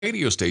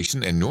radio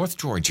station in North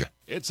Georgia.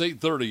 It's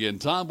 8:30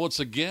 and time once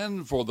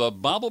again for the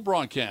Bible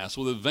broadcast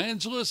with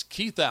evangelist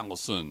Keith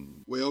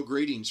Allison. Well,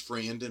 greetings,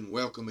 friend, and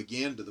welcome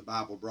again to the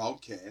Bible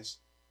broadcast.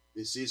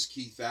 This is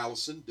Keith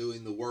Allison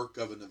doing the work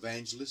of an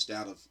evangelist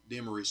out of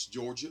Demorest,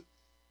 Georgia.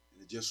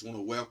 And I just want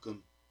to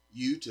welcome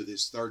you to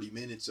this 30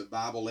 minutes of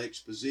Bible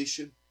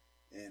exposition.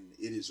 And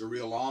it is a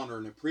real honor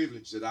and a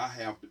privilege that I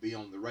have to be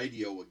on the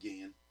radio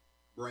again,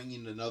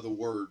 bringing another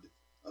word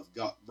of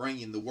God,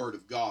 bringing the Word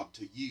of God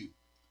to you.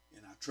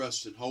 And I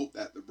trust and hope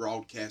that the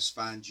broadcast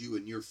finds you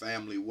and your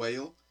family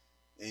well.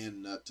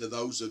 And to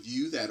those of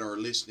you that are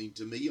listening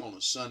to me on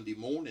a Sunday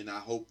morning, I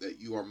hope that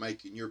you are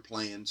making your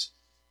plans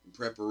and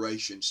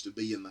preparations to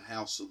be in the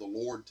house of the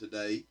Lord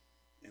today.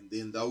 And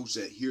then those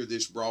that hear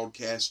this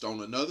broadcast on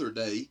another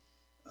day,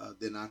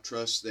 then I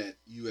trust that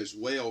you as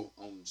well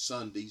on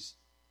Sundays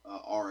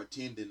are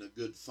attending a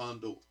good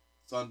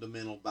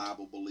fundamental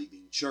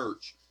Bible-believing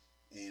church.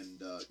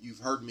 And you've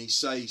heard me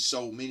say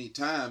so many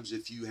times,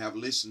 if you have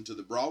listened to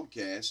the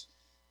broadcast,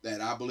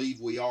 that I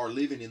believe we are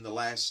living in the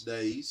last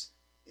days.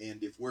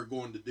 And if we're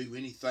going to do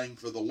anything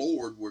for the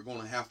Lord, we're going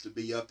to have to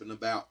be up and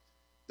about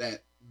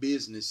that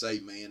business,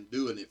 amen,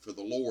 doing it for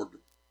the Lord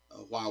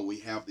while we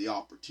have the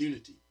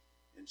opportunity.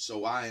 And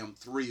so I am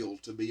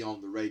thrilled to be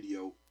on the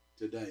radio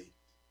today.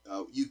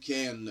 You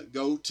can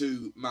go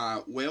to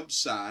my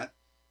website.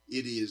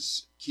 It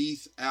is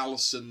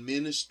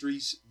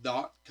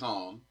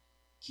keithallisonministries.com.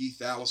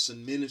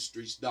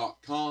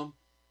 keithallisonministries.com,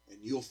 and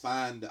you'll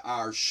find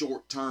our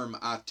short-term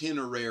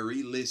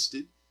itinerary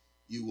listed.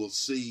 You will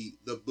see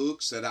the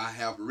books that I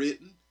have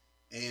written,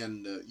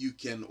 and you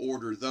can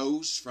order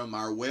those from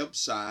our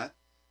website.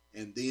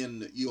 And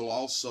then you'll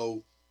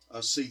also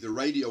see the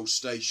radio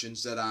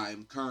stations that I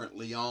am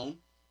currently on,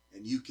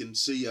 and you can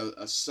see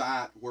a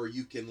site where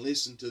you can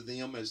listen to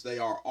them as they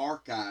are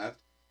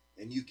archived,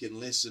 and you can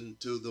listen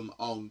to them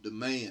on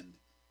demand.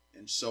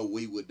 And so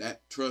we would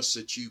trust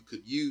that you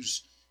could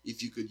use,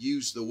 if you could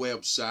use the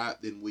website,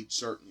 then we'd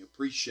certainly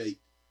appreciate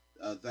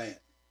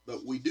that.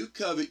 But we do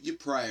covet your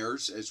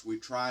prayers as we're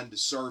trying to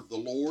serve the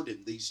Lord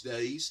in these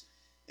days.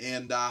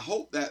 And I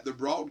hope that the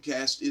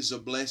broadcast is a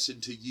blessing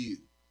to you.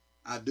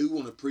 I do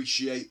want to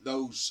appreciate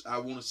those,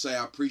 I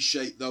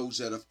appreciate those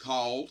that have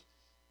called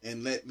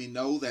and let me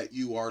know that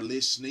you are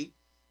listening.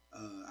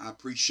 I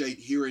appreciate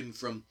hearing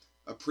from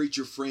a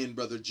preacher friend,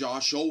 Brother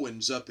Josh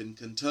Owens up in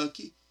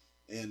Kentucky.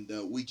 And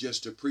we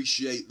just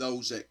appreciate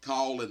those that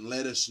call and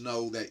let us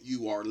know that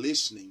you are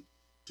listening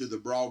to the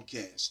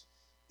broadcast.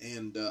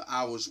 And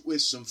I was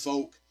with some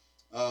folk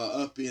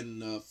up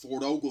in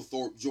Fort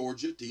Oglethorpe,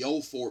 Georgia, at the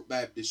Old Fort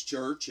Baptist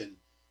Church, and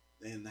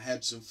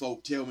had some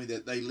folk tell me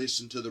that they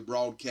listened to the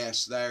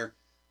broadcast there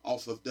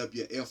off of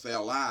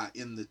WFLI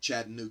in the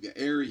Chattanooga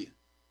area.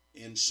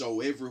 And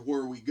so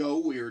everywhere we go,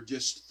 we are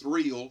just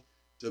thrilled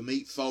to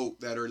meet folk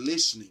that are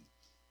listening.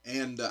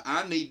 And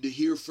I need to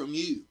hear from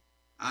you.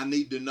 I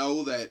need to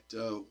know that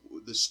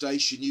the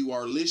station you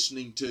are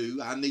listening to,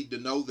 I need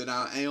to know that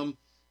I am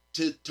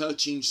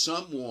touching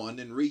someone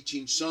and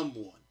reaching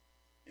someone.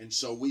 And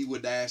so we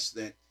would ask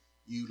that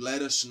you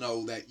let us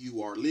know that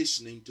you are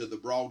listening to the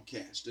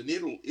broadcast. And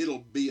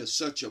it'll be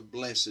such a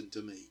blessing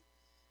to me.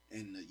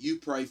 And you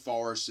pray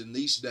for us in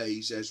these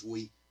days as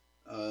we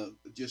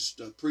just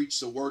preach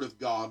the Word of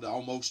God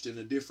almost in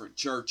a different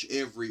church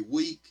every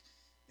week,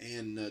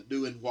 and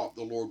doing what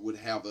the Lord would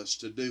have us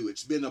to do.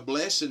 It's been a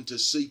blessing to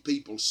see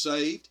people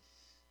saved.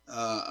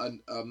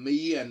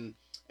 Me and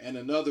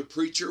another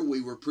preacher,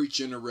 we were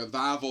preaching a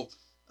revival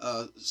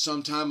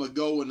some time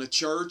ago in a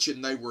church,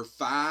 and they were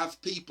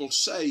 5 people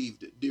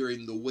saved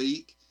during the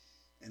week.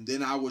 And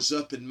then I was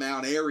up in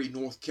Mount Airy,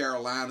 North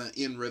Carolina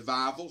in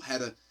revival,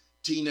 had a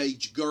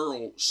teenage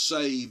girl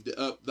saved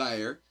up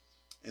there.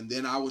 And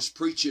then I was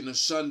preaching a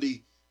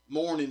Sunday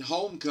morning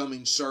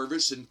homecoming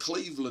service in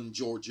Cleveland,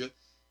 Georgia,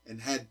 and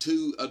had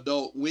 2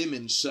 adult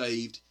women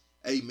saved,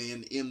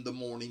 amen, in the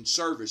morning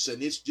service.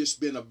 And it's just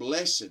been a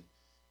blessing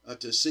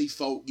to see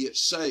folk get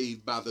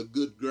saved by the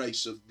good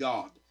grace of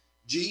God.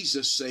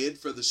 Jesus said,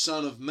 "For the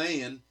Son of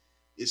Man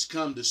is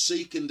come to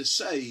seek and to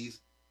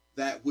save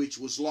that which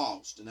was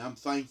lost." And I'm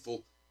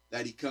thankful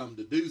that he come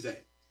to do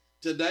that.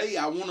 Today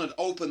I want to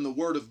open the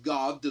Word of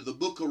God to the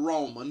book of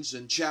Romans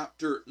in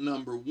chapter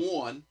number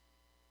 1.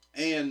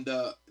 And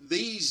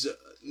these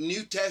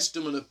New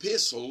Testament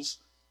epistles,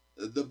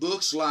 the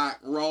books like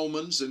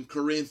Romans and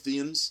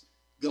Corinthians,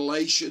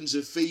 Galatians,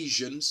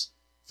 Ephesians,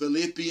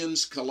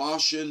 Philippians,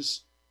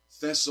 Colossians,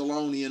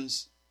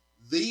 Thessalonians,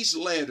 these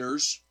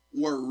letters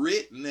were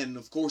written, and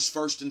of course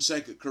 1st and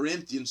 2nd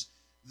Corinthians,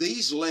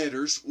 these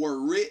letters were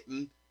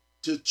written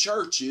to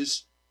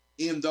churches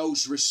in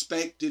those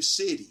respective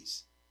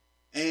cities.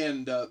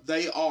 And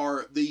they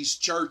are these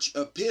church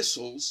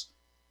epistles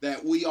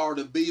that we are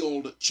to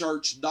build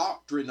church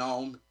doctrine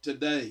on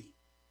today.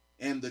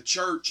 And the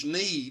church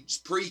needs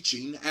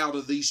preaching out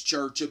of these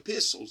church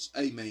epistles,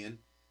 amen,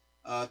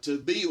 to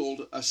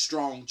build a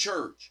strong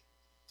church.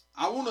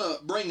 I want to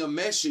bring a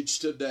message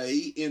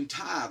today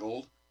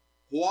entitled,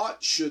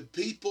 "What Should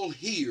People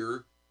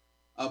Hear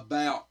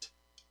About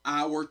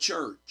Our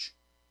Church?"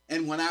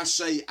 And when I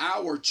say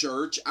our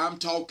church, I'm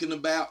talking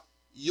about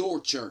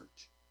your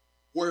church.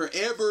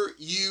 Wherever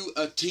you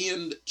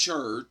attend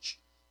church,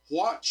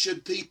 what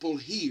should people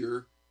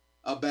hear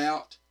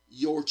about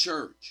your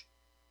church?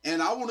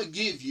 And I want to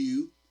give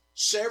you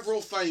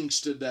several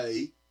things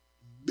today,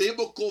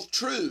 biblical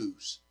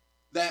truths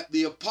that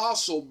the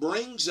apostle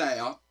brings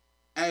out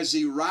as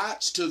he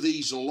writes to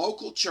these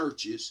local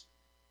churches.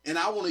 And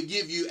I want to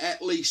give you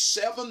at least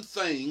 7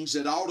 things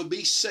that ought to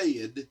be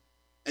said,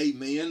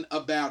 amen,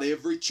 about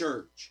every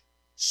church.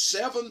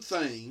 7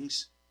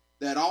 things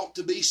that ought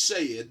to be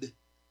said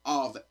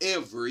of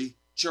every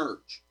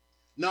church.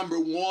 Number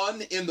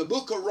 1, in the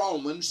book of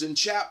Romans, in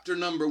chapter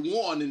number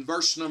 1, in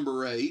verse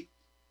number 8,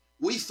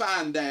 we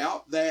find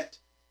out that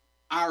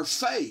our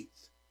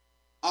faith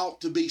ought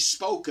to be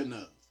spoken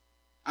of.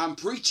 I'm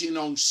preaching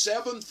on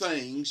 7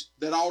 things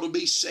that ought to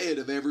be said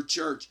of every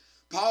church.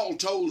 Paul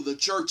told the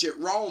church at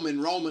Rome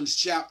in Romans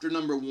chapter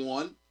number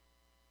 1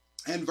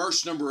 and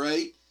verse number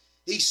 8,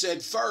 he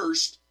said,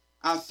 "First,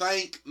 I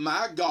thank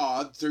my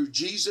God through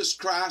Jesus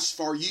Christ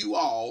for you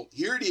all,"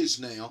 here it is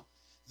now,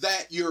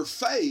 "that your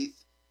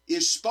faith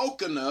is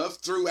spoken of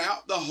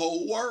throughout the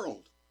whole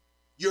world."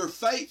 Your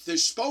faith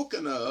is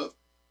spoken of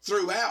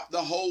throughout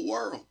the whole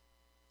world.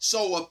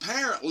 So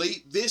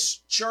apparently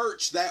this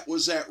church that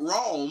was at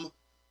Rome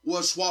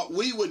was what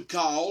we would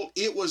call,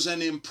 it was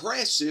an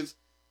impressive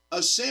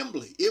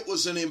assembly. It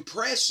was an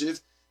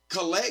impressive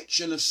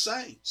collection of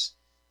saints.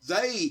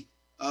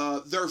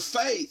 Their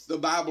faith, the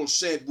Bible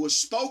said, was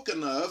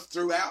spoken of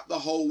throughout the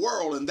whole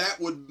world, and that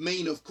would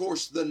mean, of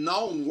course, the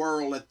known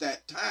world at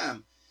that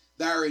time,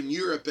 there in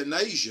Europe and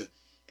Asia.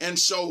 And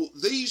so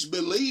these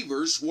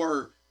believers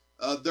were,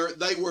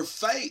 they were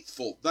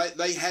faithful.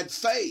 They had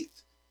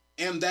faith,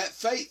 and that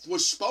faith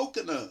was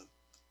spoken of.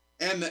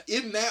 And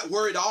isn't that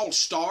where it all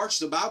starts?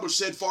 The Bible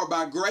said, "For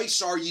by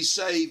grace are ye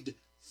saved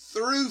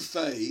through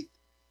faith,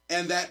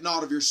 and that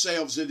not of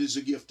yourselves, it is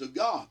a gift of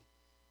God."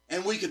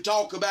 And we could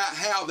talk about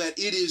how that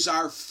it is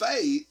our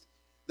faith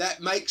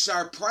that makes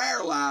our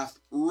prayer life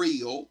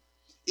real.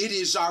 It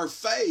is our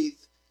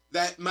faith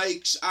that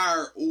makes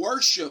our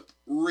worship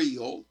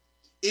real.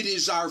 It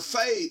is our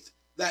faith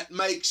that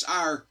makes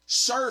our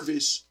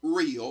service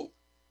real.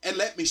 And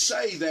let me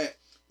say that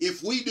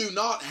if we do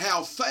not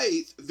have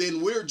faith,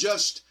 then we're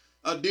just,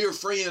 a dear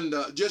friend,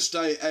 just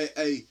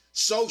a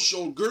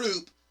social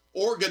group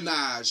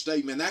organized,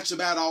 amen. That's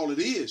about all it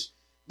is.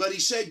 But he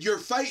said, your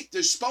faith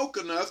is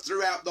spoken of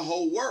throughout the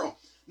whole world.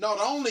 Not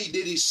only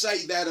did he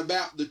say that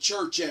about the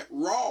church at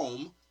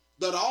Rome,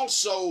 but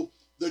also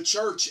the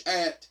church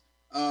at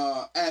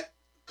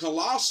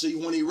Colossae.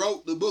 When he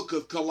wrote the book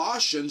of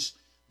Colossians,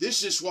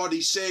 this is what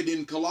he said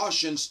in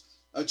Colossians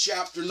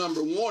chapter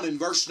number 1 and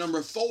verse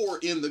number 4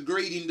 in the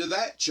greeting to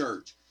that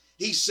church.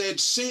 He said,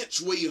 "Since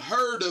we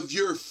heard of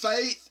your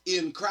faith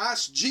in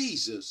Christ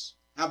Jesus,"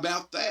 how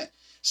about that?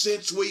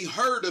 Since we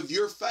heard of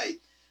your faith.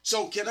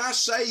 So can I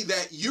say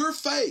that your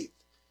faith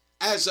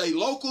as a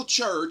local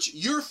church,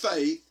 your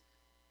faith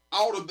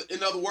ought to,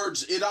 in other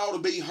words, it ought to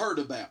be heard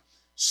about.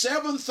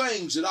 7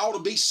 things that ought to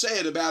be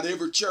said about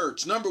every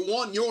church. Number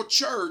 1, your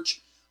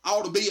church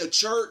ought to be a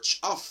church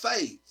of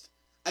faith.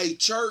 A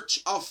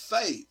church of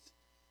faith.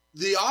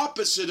 The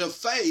opposite of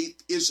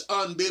faith is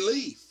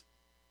unbelief.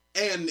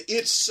 And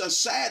it's a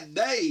sad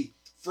day,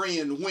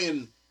 friend,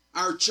 when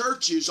our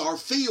churches are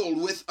filled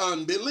with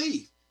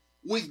unbelief.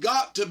 We've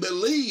got to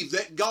believe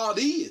that God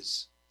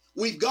is.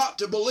 We've got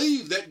to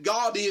believe that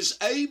God is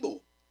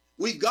able.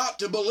 We've got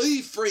to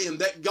believe, friend,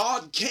 that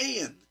God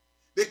can.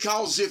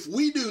 Because if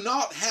we do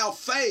not have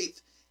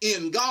faith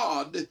in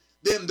God,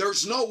 then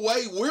there's no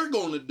way we're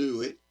going to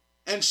do it.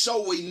 And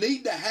so we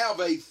need to have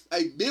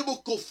a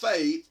biblical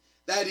faith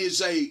that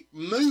is a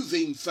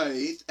moving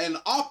faith, an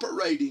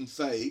operating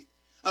faith,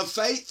 a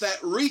faith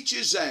that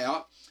reaches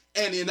out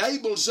and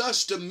enables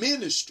us to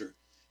minister.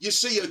 You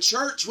see, a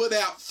church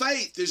without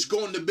faith is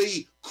going to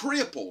be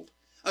crippled.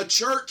 A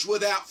church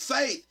without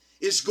faith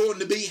is going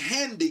to be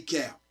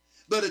handicapped.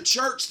 But a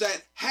church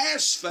that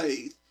has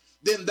faith,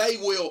 then they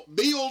will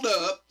build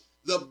up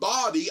the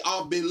body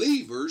of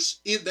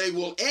believers. They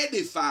will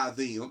edify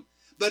them.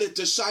 But at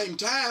the same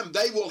time,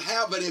 they will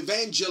have an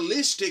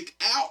evangelistic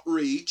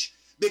outreach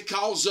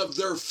because of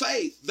their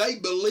faith. They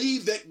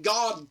believe that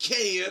God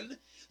can.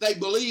 They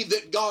believe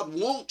that God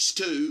wants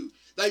to.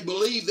 They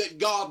believe that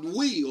God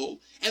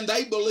will, and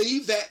they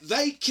believe that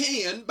they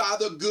can by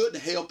the good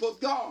help of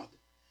God.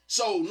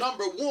 So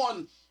number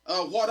 1,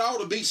 what ought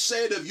to be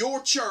said of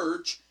your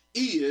church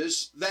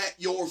is that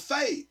your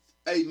faith,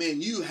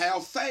 amen, you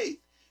have faith.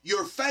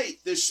 Your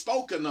faith is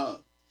spoken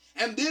of.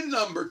 And then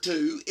number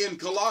 2, in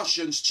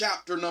Colossians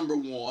chapter number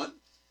 1,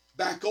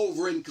 back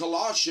over in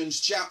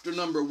Colossians chapter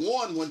number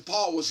 1, when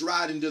Paul was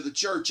writing to the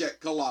church at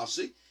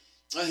Colossae,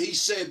 he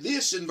said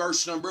this in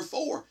verse number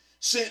 4.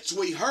 "Since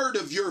we heard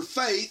of your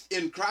faith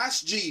in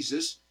Christ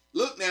Jesus,"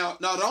 look now,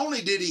 not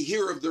only did he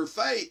hear of their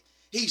faith,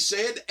 he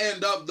said,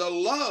 "and of the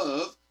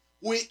love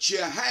which you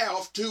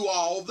have to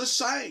all the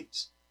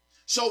saints."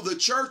 So the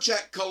church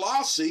at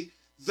Colossae,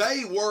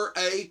 they were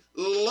a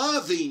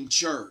loving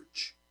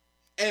church.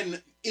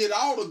 And it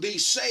ought to be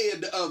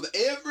said of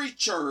every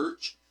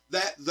church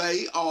that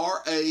they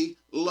are a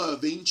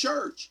loving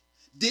church.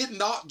 Did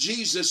not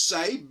Jesus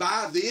say,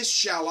 by this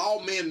shall all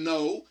men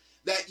know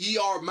that ye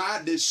are my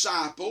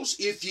disciples,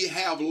 if ye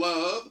have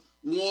love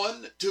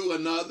one to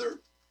another?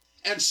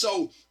 And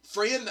so,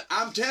 friend,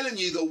 I'm telling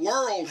you, the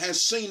world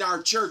has seen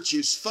our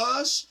churches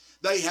fuss.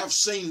 They have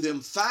seen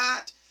them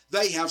fight.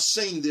 They have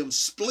seen them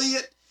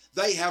split.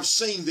 They have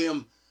seen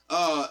them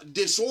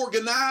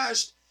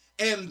disorganized.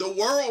 And the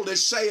world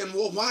is saying,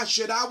 well, why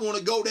should I want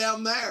to go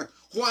down there?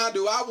 Why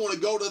do I want to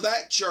go to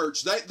that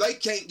church? They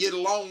can't get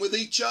along with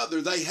each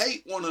other. They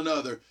hate one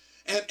another.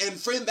 And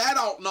friend, that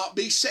ought not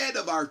be said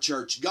of our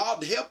church.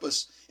 God help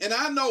us. And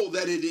I know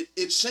that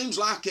it seems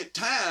like at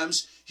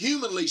times,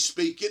 humanly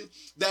speaking,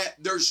 that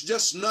there's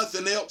just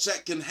nothing else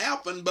that can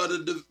happen but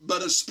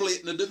a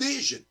split and a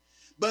division.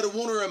 But I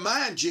want to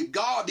remind you,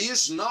 God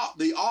is not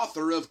the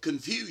author of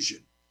confusion.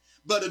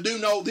 But I do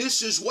know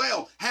this as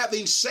well.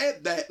 Having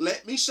said that,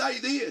 let me say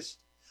this.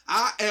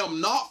 I am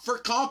not for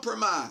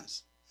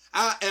compromise.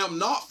 I am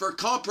not for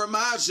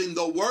compromising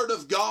the Word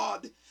of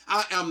God.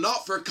 I am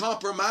not for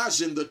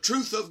compromising the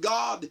truth of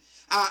God.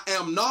 I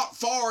am not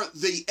for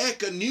the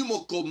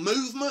ecumenical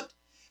movement.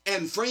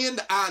 And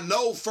friend, I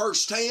know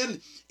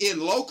firsthand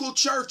in local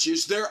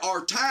churches there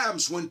are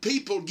times when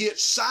people get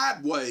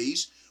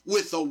sideways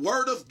with the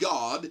Word of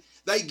God.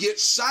 They get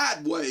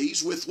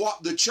sideways with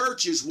what the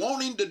church is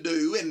wanting to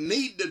do and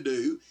need to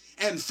do,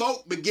 and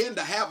folk begin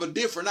to have a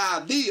different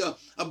idea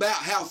about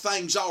how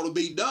things ought to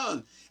be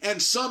done.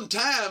 And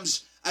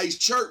sometimes a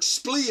church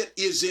split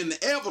is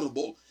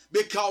inevitable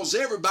because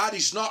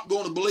everybody's not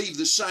going to believe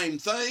the same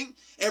thing.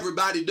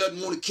 Everybody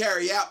doesn't want to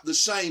carry out the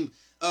same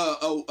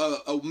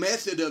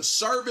method of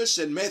service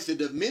and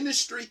method of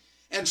ministry.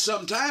 And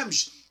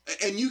sometimes,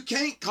 and you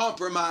can't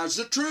compromise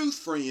the truth,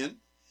 friend.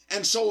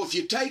 And so if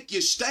you take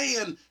your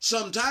stand,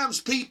 sometimes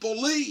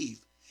people leave.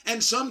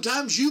 And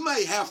sometimes you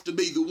may have to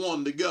be the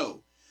one to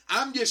go.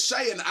 I'm just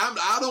saying,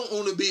 I don't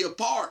want to be a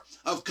part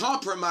of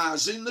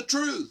compromising the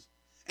truth.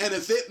 And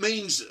if it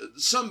means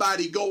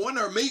somebody going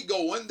or me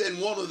going, then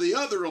one or the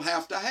other will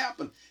have to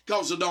happen,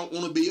 because I don't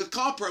want to be a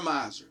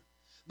compromiser.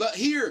 But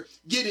here,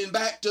 getting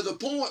back to the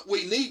point,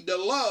 we need to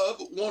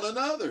love one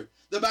another.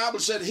 The Bible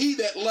said, he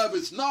that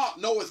loveth not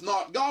knoweth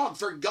not God,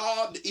 for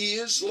God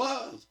is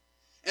love.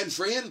 And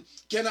friend,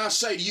 can I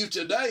say to you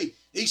today,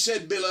 he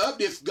said,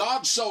 beloved, if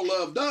God so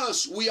loved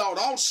us, we ought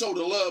also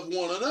to love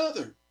one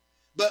another.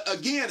 But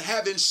again,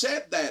 having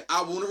said that,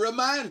 I want to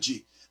remind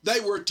you,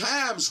 there were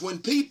times when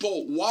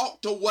people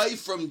walked away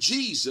from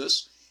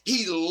Jesus.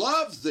 He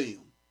loved them.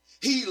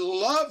 He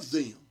loved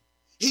them.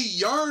 He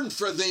yearned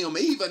for them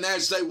even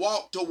as they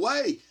walked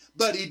away.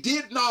 But he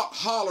did not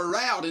holler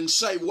out and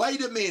say,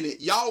 wait a minute,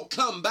 y'all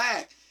come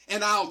back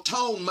and I'll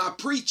tone my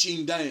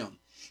preaching down.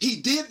 He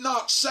did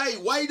not say,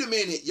 wait a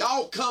minute,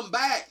 y'all come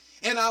back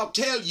and I'll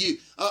tell you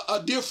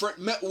a different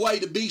way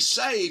to be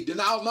saved,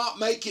 and I'll not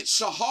make it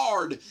so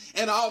hard,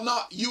 and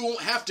you won't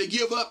have to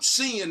give up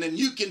sin, and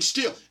you can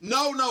still.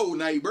 No,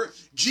 neighbor.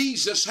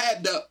 Jesus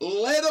had to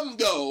let them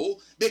go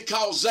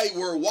because they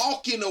were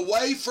walking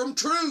away from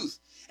truth,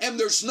 and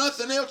there's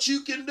nothing else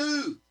you can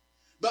do.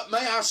 But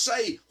may I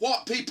say,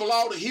 what people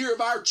ought to hear of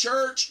our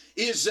church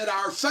is that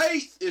our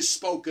faith is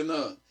spoken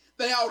of.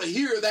 They ought to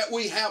hear that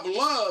we have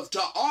love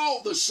to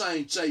all the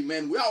saints,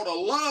 amen. We ought to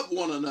love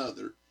one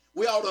another.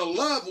 We ought to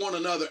love one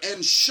another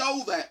and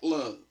show that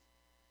love.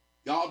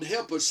 God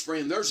help us,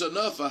 friend. There's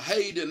enough of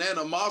hate and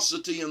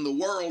animosity in the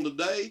world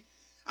today.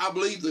 I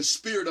believe the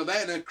spirit of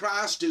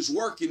Antichrist is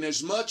working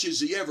as much as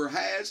he ever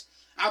has.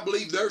 I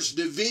believe there's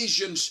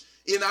divisions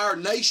in our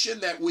nation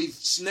that we've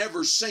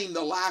never seen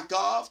the like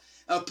of.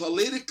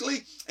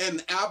 Politically,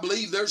 and I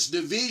believe there's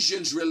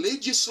divisions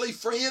religiously,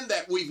 friend,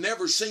 that we've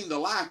never seen the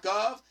like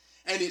of.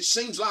 And it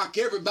seems like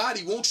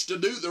everybody wants to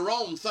do their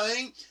own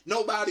thing.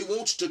 Nobody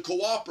wants to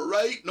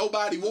cooperate.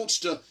 Nobody wants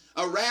to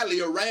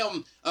rally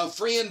around,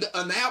 friend,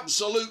 an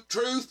absolute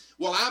truth.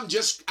 Well,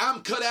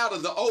 I'm cut out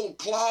of the old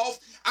cloth.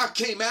 I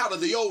came out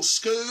of the old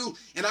school.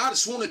 And I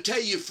just want to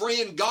tell you,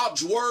 friend,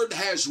 God's word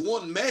has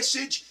one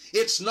message.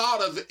 It's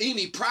not of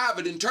any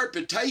private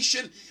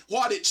interpretation.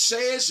 What it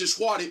says is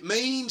what it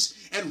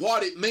means, and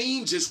what it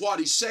means is what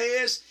he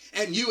says.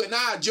 And you and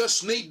I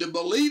just need to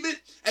believe it.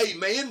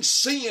 Amen.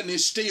 Sin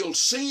is still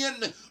sin.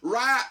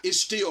 Right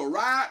is still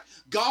right.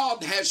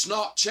 God has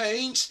not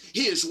changed.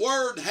 His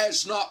word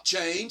has not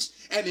changed.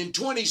 And in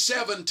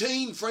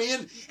 2017,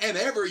 friend, and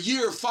every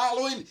year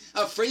following,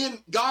 friend,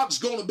 God's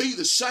going to be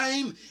the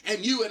same.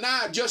 And you and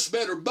I just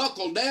better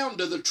buckle down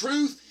to the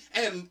truth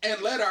and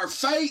let our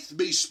faith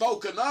be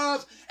spoken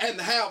of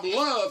and have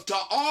love to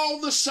all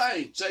the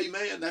saints.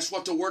 Amen. That's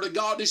what the word of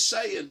God is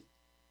saying.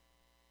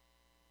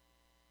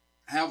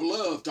 Have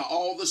love to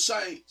all the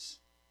saints.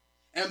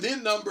 And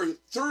then number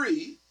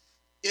 3,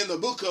 in the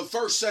book of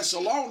 1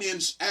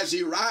 Thessalonians, as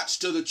he writes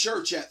to the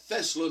church at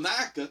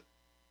Thessalonica,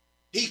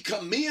 he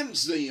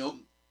commends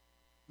them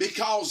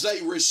because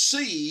they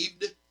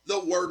received the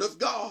word of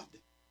God.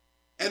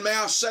 And may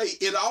I say,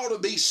 it ought to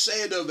be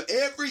said of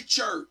every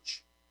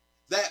church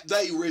that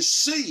they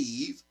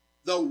receive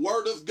the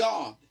word of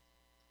God.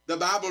 The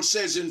Bible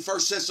says in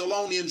 1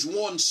 Thessalonians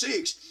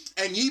 1:6,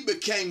 and ye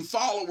became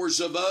followers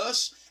of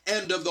us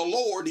and of the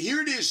Lord,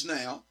 here it is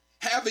now,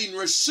 having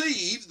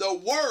received the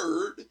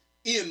word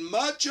in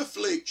much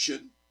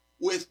affliction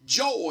with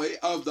joy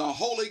of the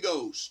Holy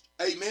Ghost.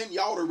 Amen.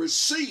 You ought to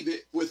receive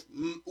it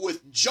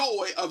with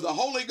joy of the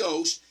Holy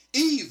Ghost,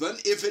 even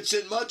if it's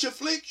in much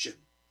affliction.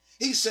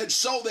 He said,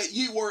 so that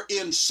ye were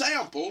in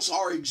samples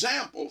or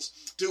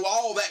examples to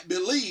all that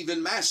believe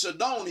in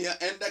Macedonia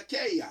and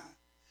Achaia.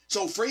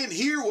 So friend,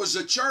 here was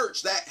a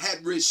church that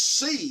had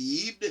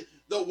received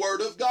the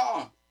word of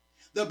God.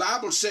 The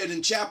Bible said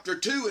in chapter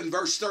 2 and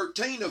verse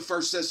 13 of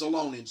 1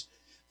 Thessalonians,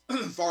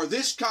 for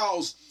this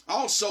cause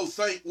also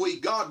thank we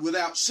God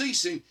without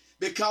ceasing,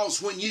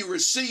 because when ye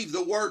receive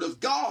the word of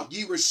God,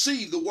 ye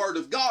receive the word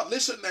of God.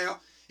 Listen now,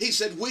 he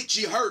said, which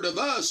ye heard of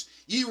us,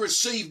 ye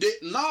received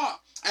it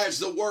not as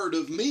the word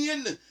of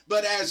men,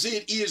 but as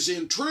it is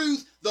in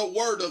truth the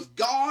word of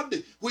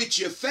God,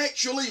 which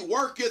effectually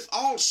worketh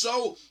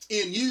also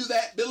in you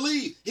that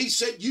believe. He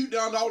said, you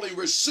not only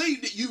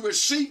received it, you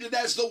received it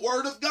as the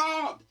word of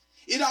God.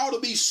 It ought to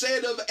be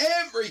said of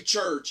every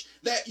church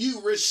that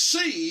you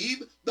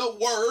receive the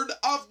word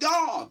of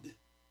God.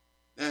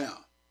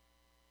 Now,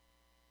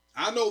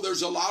 I know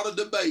there's a lot of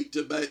debate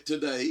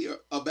today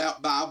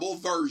about Bible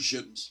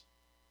versions,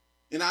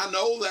 and I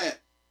know that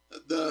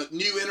the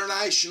New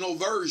International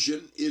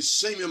Version is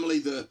seemingly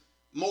the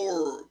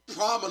more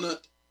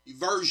prominent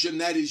version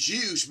that is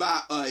used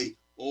by a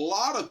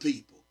lot of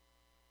people.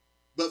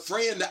 But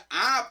friend,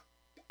 I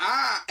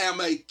am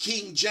a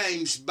King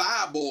James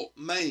Bible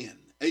man.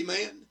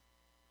 Amen.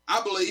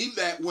 I believe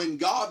that when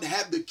God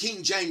had the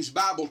King James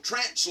Bible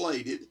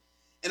translated,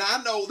 and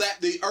I know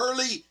that the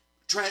early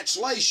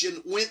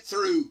translation went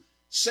through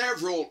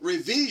several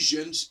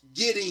revisions,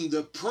 getting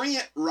the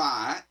print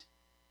right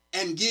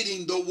and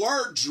getting the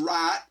words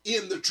right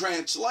in the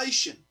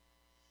translation.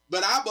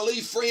 But I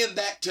believe, friend,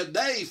 that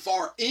today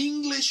for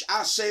English,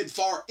 I said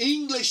for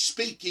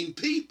English-speaking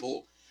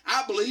people,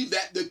 I believe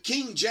that the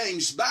King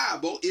James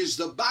Bible is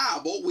the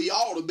Bible we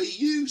ought to be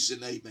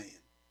using. Amen.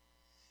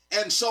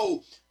 And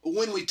so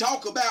when we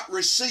talk about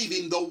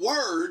receiving the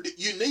word,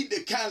 you need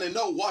to kind of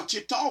know what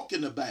you're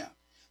talking about.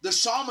 The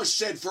psalmist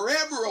said,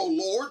 forever, O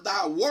Lord,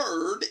 thy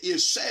word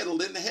is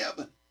settled in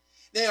heaven.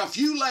 Now, if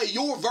you lay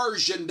your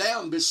version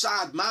down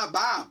beside my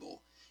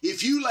Bible,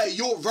 if you lay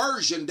your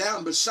version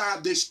down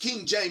beside this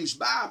King James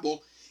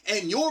Bible,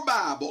 and your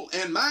Bible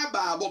and my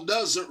Bible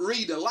doesn't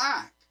read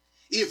alike,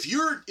 if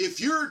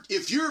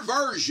your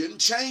version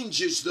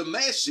changes the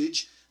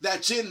message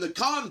that's in the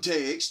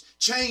context,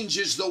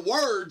 changes the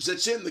words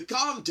that's in the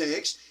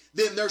context,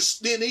 then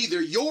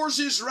either yours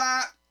is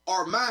right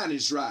or mine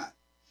is right.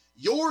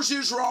 Yours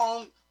is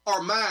wrong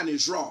or mine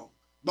is wrong.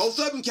 Both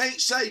of them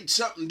can't say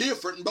something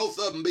different and both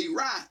of them be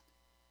right.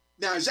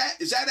 Now, is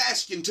that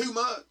asking too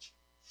much?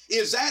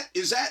 Is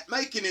that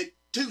making it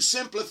too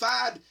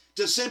simplified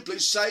to simply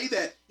say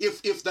that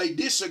if they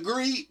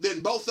disagree, then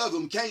both of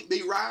them can't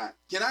be right?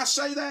 Can I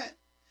say that?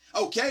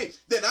 Okay,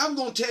 then I'm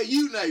going to tell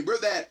you, neighbor,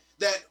 that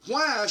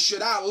why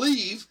should I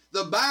leave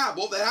the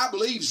Bible that I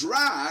believe's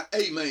right,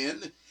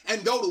 amen,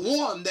 and go to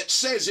one that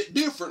says it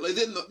differently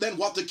than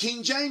what the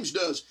King James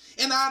does?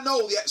 And I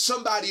know that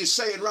somebody is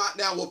saying right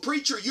now, well,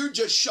 preacher, you're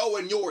just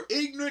showing your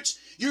ignorance.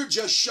 You're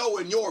just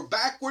showing your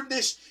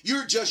backwardness.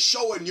 You're just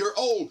showing your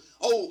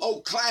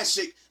old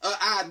classic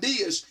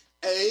ideas.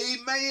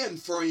 Amen,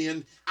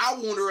 friend. I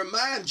want to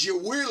remind you,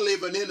 we're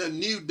living in a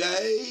new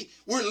day.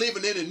 We're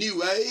living in a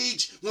new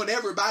age when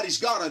everybody's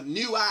got a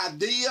new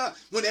idea,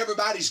 when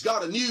everybody's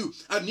got a new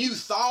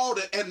thought,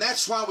 and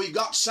that's why we've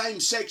got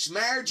same-sex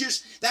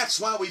marriages. That's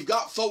why we've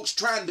got folks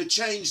trying to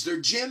change their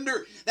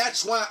gender.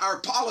 That's why our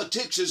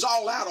politics is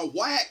all out of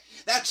whack.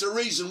 That's the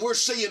reason we're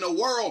seeing a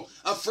world,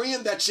 a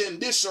friend, that's in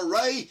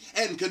disarray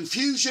and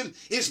confusion,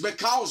 is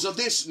because of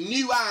this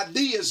new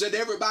ideas that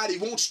everybody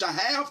wants to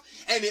have,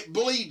 and it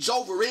bleeds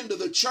over into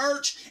the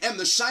church. And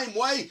the same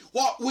way,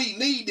 what we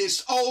need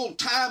is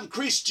old-time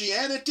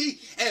Christianity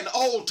and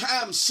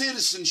old-time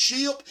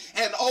citizenship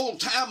and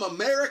old-time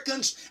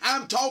Americans.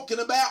 I'm talking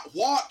about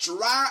what's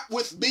right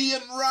with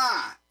being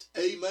right.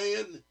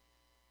 Amen.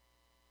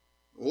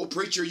 Oh,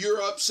 preacher,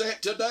 you're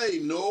upset today.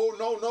 No,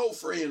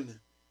 friend.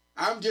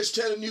 I'm just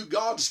telling you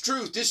God's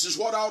truth. This is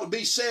what ought to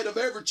be said of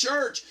every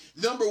church.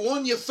 Number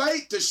one, your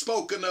faith is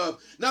spoken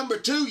of. Number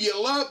two, you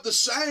love the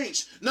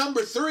saints.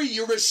 Number three,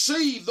 you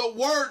receive the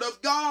word of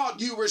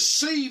God. You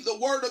receive the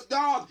word of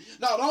God.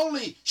 Not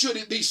only should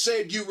it be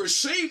said you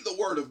receive the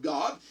word of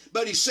God,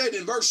 but he said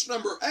in verse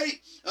number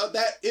 8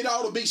 that it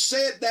ought to be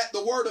said that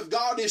the word of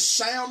God is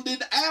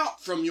sounded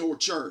out from your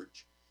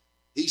church.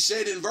 He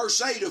said in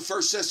verse 8 of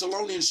 1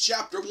 Thessalonians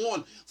chapter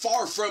 1,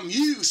 "For from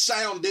you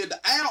sounded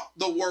out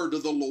the word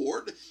of the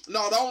Lord,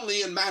 not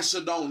only in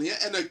Macedonia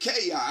and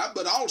Achaia,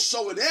 but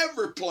also in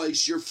every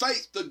place your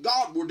faith to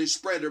Godward is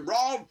spread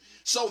abroad,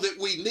 so that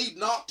we need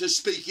not to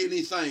speak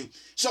anything."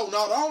 So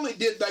not only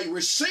did they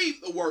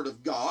receive the word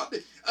of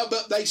God,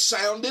 but they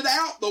sounded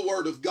out the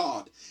word of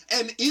God.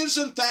 And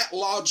isn't that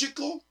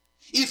logical?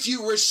 If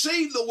you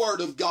receive the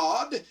word of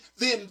God,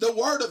 then the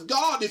word of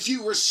God, if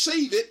you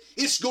receive it,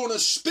 it's going to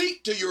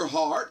speak to your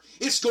heart.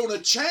 It's going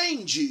to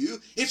change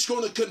you. It's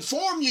going to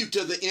conform you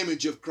to the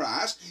image of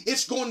Christ.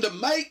 It's going to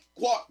make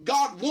what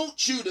God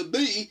wants you to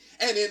be.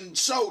 And in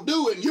so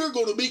doing, you're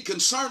going to be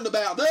concerned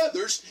about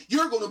others.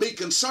 You're going to be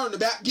concerned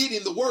about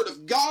getting the word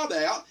of God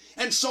out.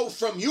 And so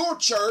from your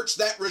church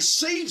that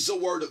receives the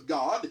word of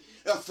God,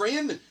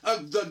 friend,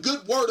 the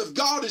good word of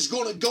God is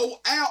going to go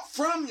out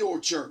from your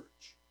church.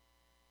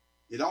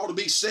 It ought to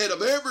be said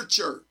of every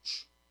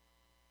church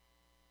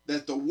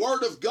that the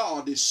word of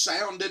God is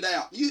sounded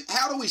out.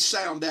 How do we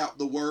sound out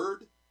the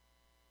word?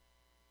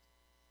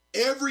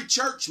 Every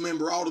church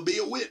member ought to be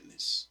a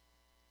witness.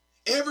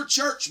 Every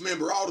church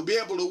member ought to be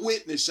able to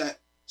witness at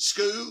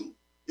school,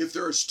 if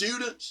there are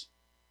students,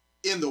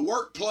 in the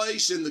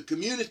workplace, in the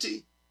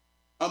community,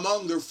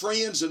 among their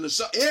friends, and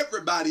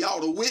everybody ought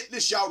to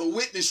witness. You ought to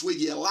witness with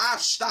your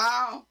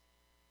lifestyle.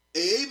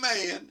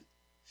 Amen.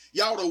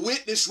 You ought to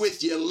witness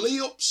with your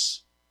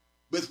lips,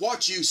 with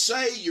what you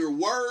say, your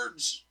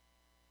words.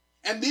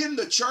 And then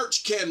the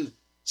church can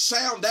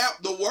sound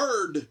out the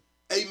word,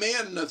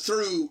 amen,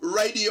 through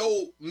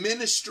radio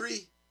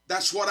ministry.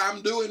 That's what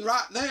I'm doing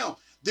right now.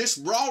 This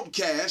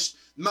broadcast,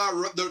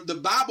 the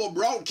Bible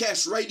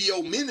Broadcast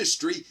Radio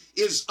Ministry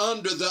is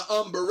under the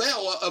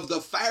umbrella of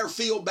the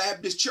Fairfield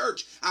Baptist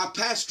Church. I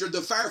pastored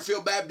the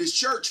Fairfield Baptist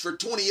Church for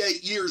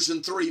 28 years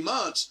and 3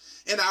 months,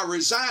 and I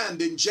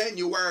resigned in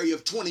January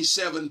of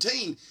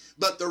 2017.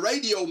 But the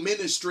radio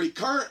ministry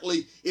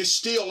currently is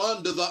still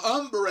under the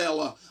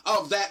umbrella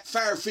of that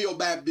Fairfield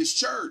Baptist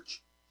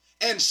Church.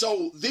 And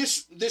so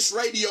this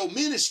radio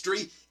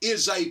ministry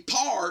is a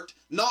part,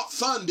 not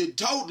funded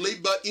totally,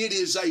 but it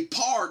is a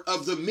part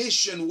of the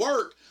mission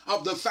work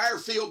of the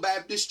Fairfield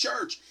Baptist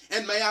Church.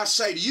 And may I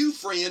say to you,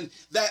 friend,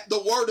 that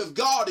the word of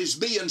God is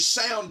being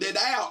sounded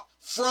out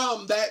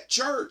from that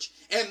church.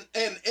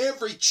 And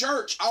every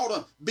church ought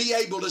to be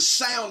able to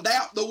sound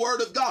out the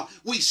word of God.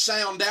 We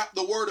sound out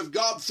the word of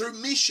God through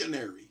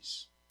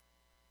missionaries.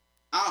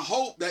 I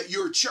hope that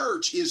your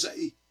church is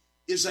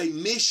a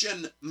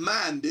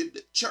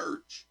mission-minded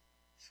church.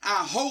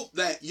 I hope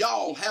that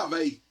y'all have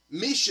a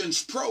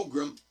missions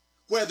program,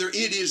 whether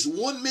it is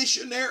one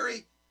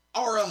missionary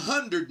or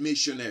 100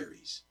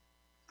 missionaries.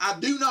 I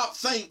do not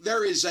think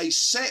there is a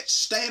set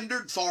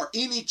standard for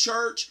any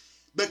church,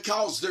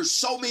 because there's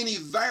so many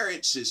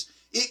variances.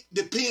 It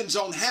depends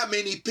on how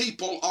many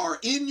people are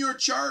in your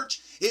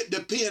church. It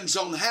depends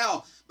on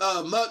how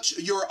much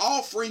your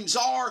offerings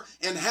are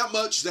and how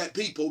much that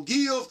people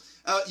give.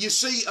 You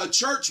see, a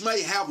church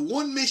may have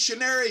one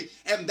missionary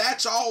and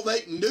that's all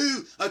they can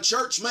do. A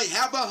church may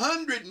have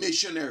 100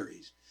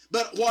 missionaries.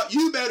 But what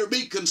you better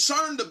be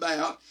concerned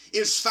about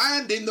is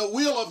finding the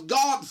will of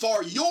God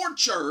for your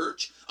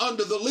church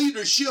under the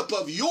leadership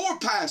of your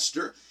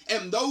pastor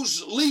and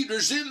those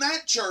leaders in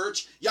that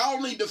church.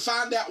 Y'all need to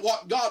find out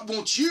what God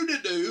wants you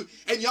to do,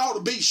 and y'all to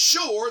be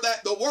sure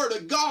that the word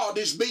of God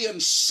is being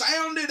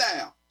sounded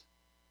out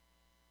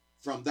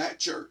from that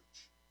church.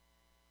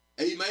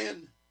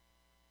 Amen.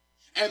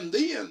 And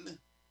then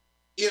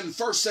in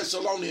 1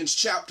 Thessalonians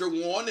chapter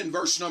 1 and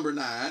verse number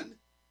 9,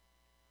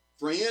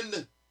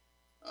 friend,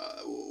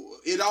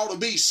 it ought to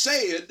be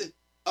said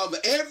of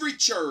every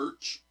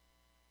church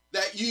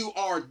that you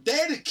are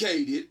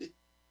dedicated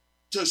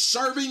to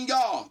serving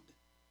God.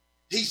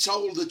 He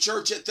told the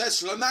church at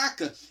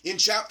Thessalonica in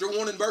chapter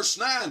 1 and verse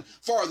 9,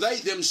 "For they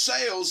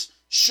themselves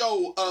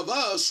show of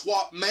us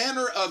what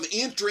manner of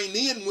entering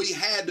in we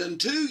had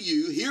unto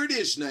you," here it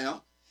is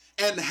now,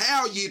 "and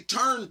how ye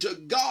turned to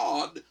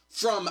God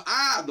from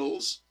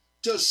idols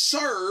to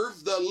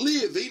serve the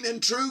living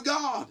and true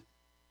God."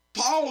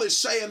 Paul is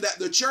saying that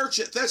the church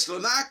at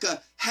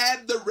Thessalonica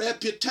had the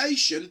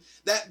reputation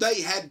that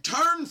they had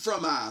turned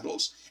from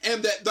idols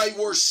and that they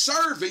were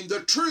serving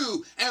the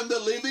true and the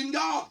living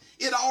God.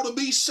 It ought to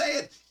be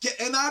said,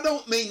 and I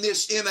don't mean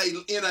this in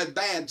a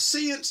bad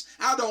sense.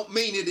 I don't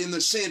mean it in the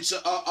sense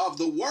of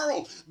the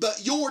world,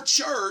 but your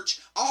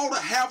church ought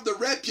to have the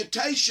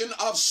reputation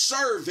of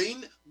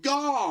serving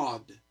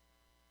God.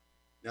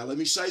 Now let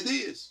me say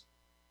this.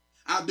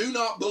 I do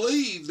not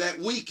believe that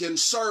we can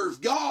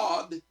serve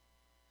God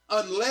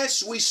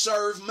unless we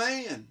serve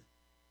man.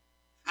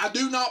 I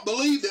do not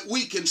believe that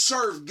we can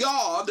serve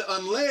God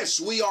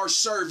unless we are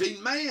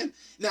serving man.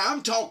 Now,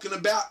 I'm talking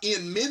about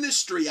in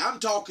ministry. I'm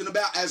talking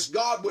about as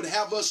God would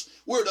have us,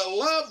 we're to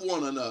love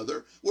one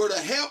another. We're to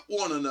help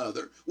one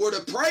another. We're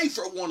to pray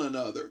for one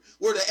another.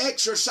 We're to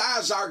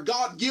exercise our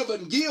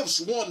God-given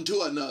gifts one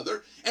to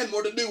another. And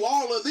we're to do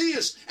all of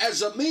this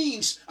as a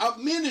means of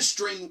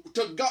ministering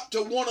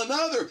to one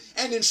another.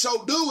 And in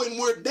so doing,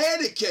 we're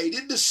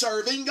dedicated to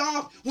serving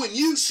God. When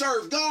you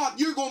serve God,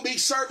 you're going to be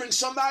serving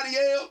somebody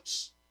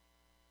else.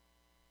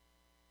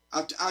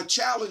 I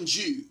challenge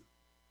you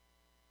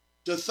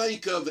to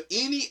think of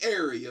any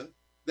area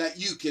that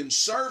you can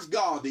serve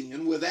God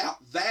in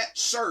without that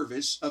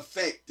service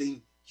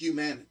affecting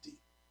humanity.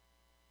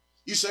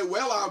 You say,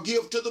 well, I'll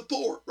give to the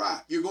poor.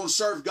 Right. You're going to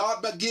serve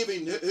God by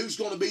giving. Who's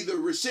going to be the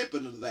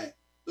recipient of that?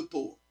 The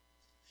poor.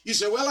 You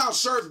say, well, I'll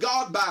serve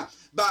God by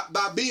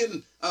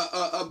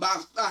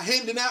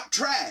handing out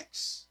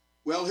tracts.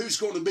 Well, who's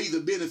going to be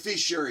the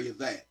beneficiary of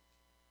that?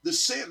 The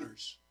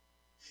sinners.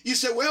 You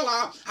say, well,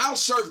 I'll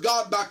serve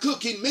God by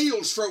cooking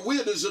meals for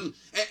widows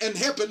and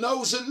helping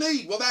those in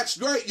need. Well, that's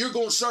great. You're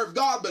going to serve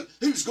God, but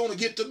who's going to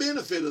get the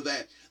benefit of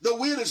that? The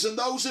widows and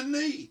those in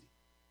need.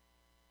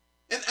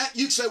 And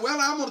you say, well,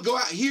 I'm going to go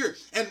out here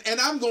and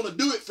I'm going to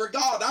do it for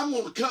God. I'm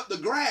going to cut the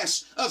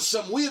grass of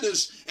some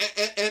widows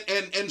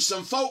and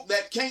some folk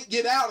that can't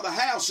get out of the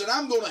house, and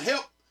I'm going to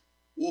help.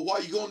 Well,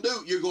 what are you going to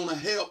do? You're going to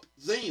help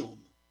them.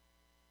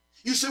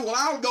 You say, well,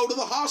 I'll go to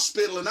the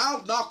hospital and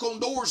I'll knock on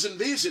doors and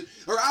visit,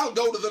 or I'll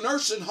go to the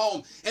nursing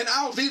home and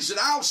I'll visit.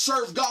 I'll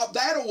serve God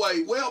that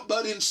way. Well,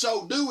 but in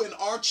so doing,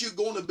 aren't you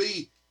going to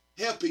be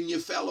helping your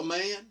fellow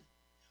man?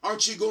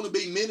 Aren't you going to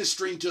be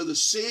ministering to the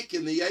sick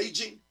and the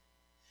aging?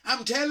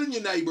 I'm telling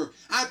you, neighbor,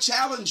 I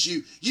challenge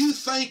you. You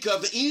think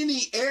of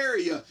any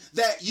area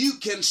that you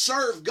can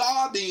serve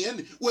God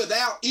in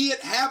without it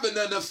having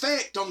an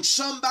effect on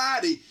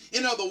somebody.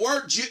 In other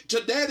words,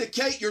 to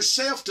dedicate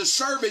yourself to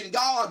serving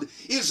God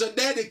is a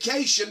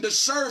dedication to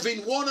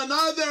serving one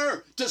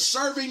another, to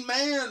serving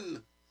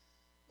man.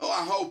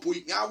 Oh,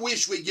 I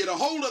wish we get a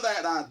hold of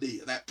that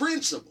idea, that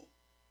principle.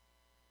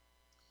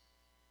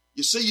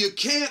 You see, you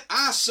can't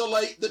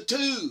isolate the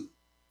two.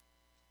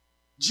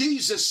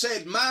 Jesus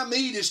said, my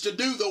meat is to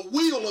do the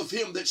will of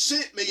him that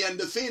sent me and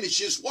to finish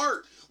his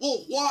work.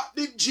 Well, what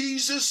did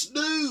Jesus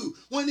do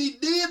when he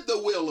did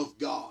the will of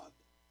God?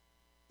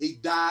 He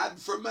died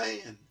for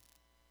man.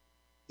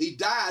 He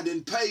died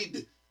and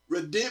paid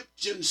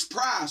redemption's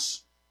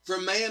price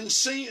for man's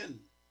sin.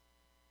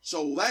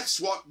 So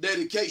that's what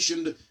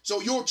dedication.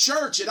 So your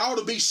church, it ought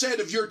to be said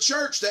of your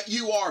church that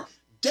you are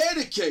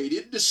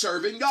dedicated to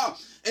serving God.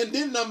 And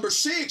then number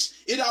 6,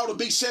 it ought to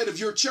be said of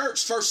your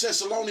church, 1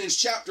 Thessalonians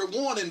chapter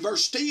 1 and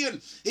verse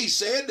 10, he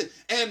said,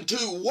 and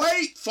to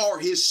wait for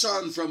his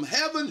Son from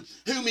heaven,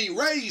 whom he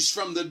raised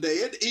from the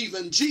dead,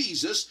 even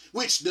Jesus,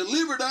 which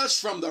delivered us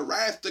from the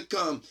wrath to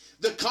come.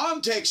 The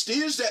context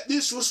is that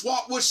this was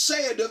what was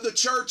said of the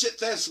church at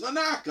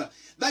Thessalonica.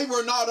 They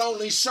were not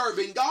only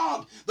serving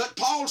God, but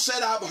Paul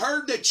said, I've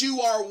heard that you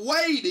are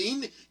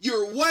waiting,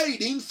 you're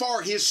waiting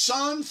for his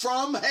Son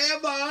from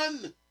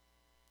heaven.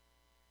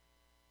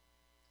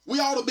 We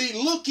ought to be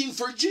looking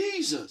for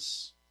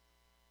Jesus.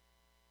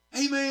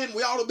 Amen.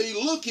 We ought to be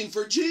looking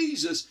for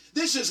Jesus.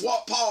 This is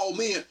what Paul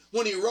meant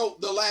when he wrote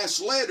the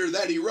last letter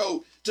that he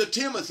wrote to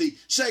Timothy,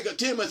 2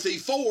 Timothy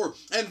 4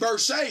 and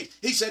verse 8.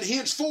 He said,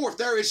 henceforth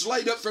there is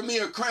laid up for me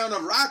a crown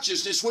of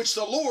righteousness, which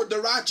the Lord,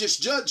 the righteous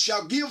judge,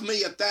 shall give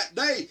me at that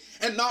day,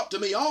 and not to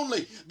me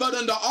only, but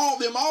unto all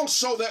them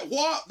also that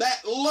what?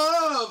 That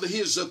love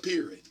his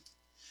appearing.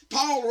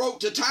 Paul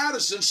wrote to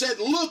Titus and said,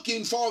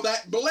 looking for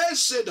that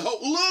blessed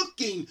hope,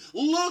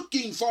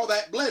 looking for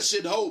that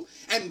blessed hope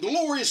and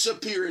glorious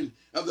appearing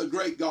of the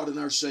great God and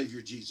our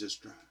Savior Jesus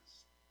Christ.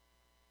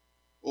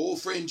 Oh,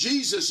 friend,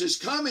 Jesus is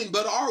coming,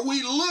 but are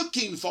we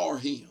looking for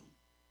him?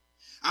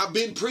 I've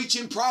been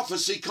preaching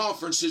prophecy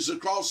conferences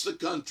across the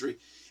country,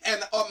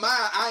 and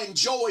I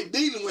enjoy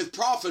dealing with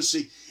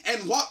prophecy.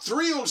 And what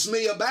thrills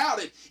me about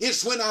it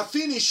is when I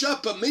finish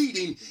up a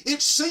meeting,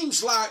 it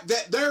seems like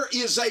that there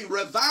is a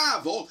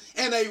revival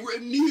and a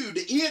renewed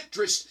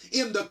interest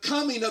in the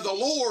coming of the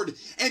Lord,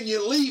 and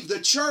you leave the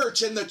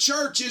church and the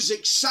church is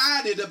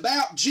excited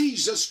about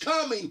Jesus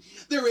coming.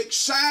 They're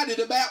excited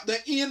about the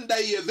end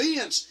day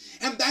events.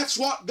 And that's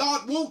what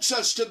God wants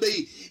us to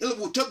be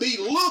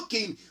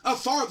looking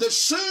for the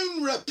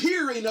soon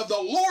appearing of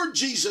the Lord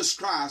Jesus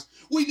Christ.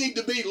 We need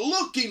to be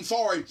looking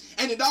for him.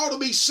 And it ought to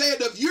be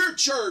said of your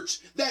church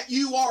that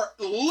you are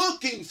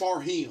looking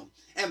for him.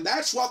 And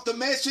that's what the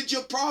message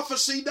of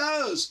prophecy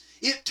does.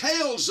 It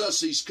tells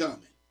us he's coming.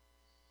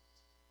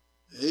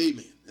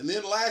 Amen. And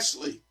then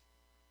lastly,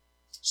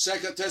 2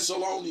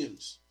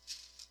 Thessalonians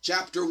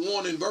chapter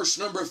 1 and verse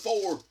number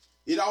 4.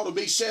 It ought to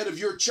be said of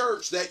your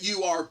church that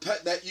you are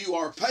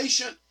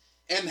patient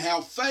and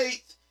have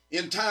faith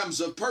in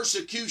times of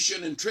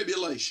persecution and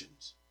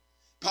tribulations.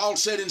 Paul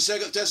said in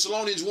 2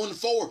 Thessalonians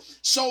 1:4,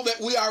 so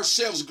that we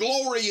ourselves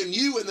glory in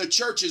you in the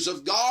churches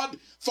of God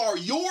for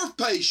your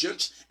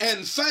patience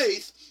and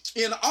faith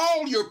in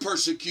all your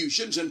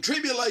persecutions and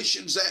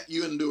tribulations that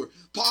you endure.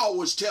 Paul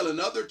was telling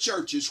other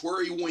churches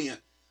where he went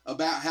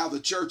about how the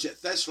church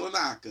at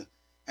Thessalonica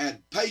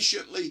had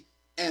patiently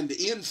and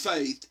in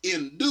faith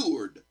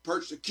endured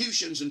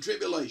persecutions and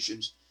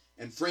tribulations.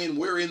 And friend,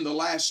 we're in the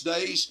last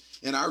days,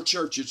 and our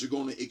churches are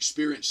going to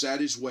experience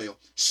that as well.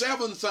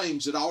 7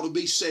 things that ought to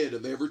be said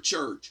of every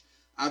church.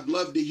 I'd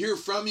love to hear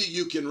from you.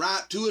 You can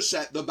write to us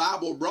at the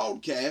Bible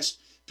Broadcast,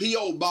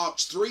 P.O.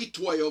 Box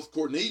 312,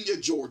 Cornelia,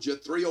 Georgia,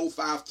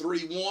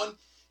 30531.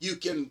 You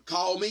can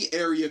call me,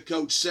 area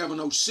code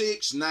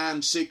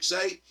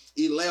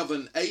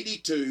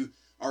 706-968-1182,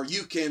 or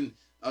you can,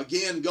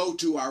 again, go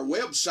to our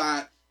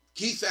website,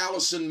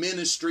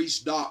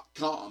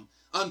 KeithAllisonMinistries.com.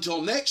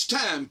 Until next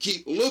time,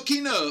 keep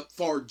looking up,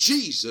 for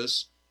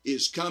Jesus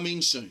is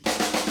coming soon.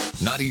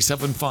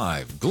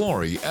 97.5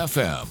 Glory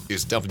FM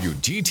is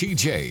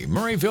WGTJ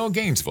Murrayville,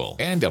 Gainesville,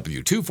 and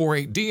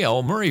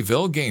W248DL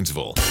Murrayville,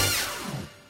 Gainesville.